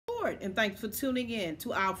Lord, and thanks for tuning in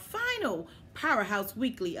to our final Powerhouse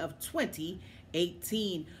Weekly of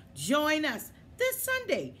 2018. Join us this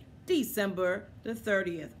Sunday, December the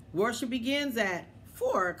 30th. Worship begins at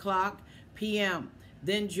 4 o'clock p.m.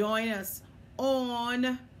 Then join us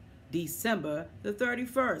on December the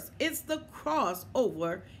 31st. It's the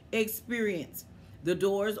crossover experience. The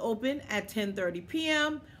doors open at 10:30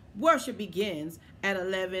 p.m. Worship begins at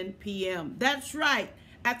 11 p.m. That's right,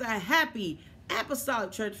 at the Happy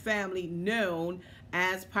Apostolic Church family known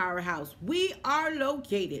as Powerhouse. We are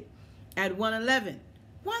located at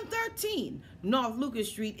 113 North Lucas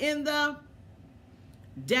Street in the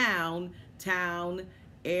downtown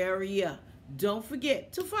area. Don't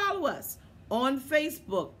forget to follow us on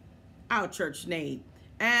Facebook, our church name,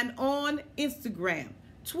 and on Instagram,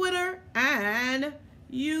 Twitter, and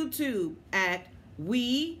YouTube at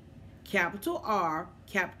We, capital R,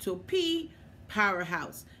 capital P,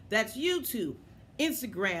 Powerhouse. That's YouTube,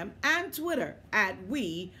 Instagram, and Twitter at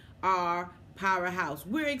We Are Powerhouse.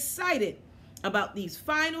 We're excited about these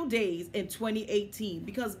final days in 2018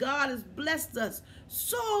 because God has blessed us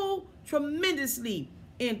so tremendously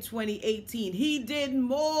in 2018. He did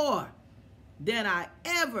more than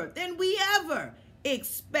we ever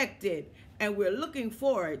expected. And we're looking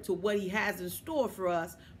forward to what he has in store for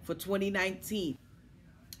us for 2019.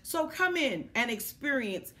 So come in and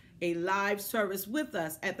experience a live service with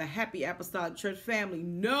us at the Happy Apostolic Church family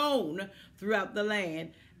known throughout the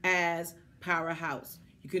land as Powerhouse.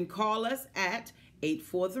 You can call us at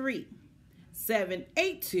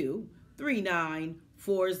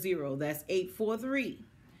 843-782-3940. That's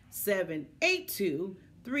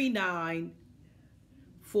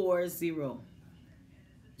 843-782-3940.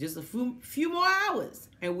 Just a few more hours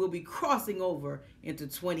and we'll be crossing over into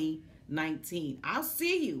 2019. I'll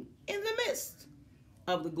see you in the midst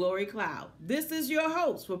of the glory cloud. This is your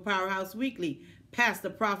host for Powerhouse Weekly, Pastor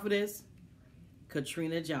Prophetess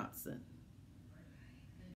Katrina Johnson.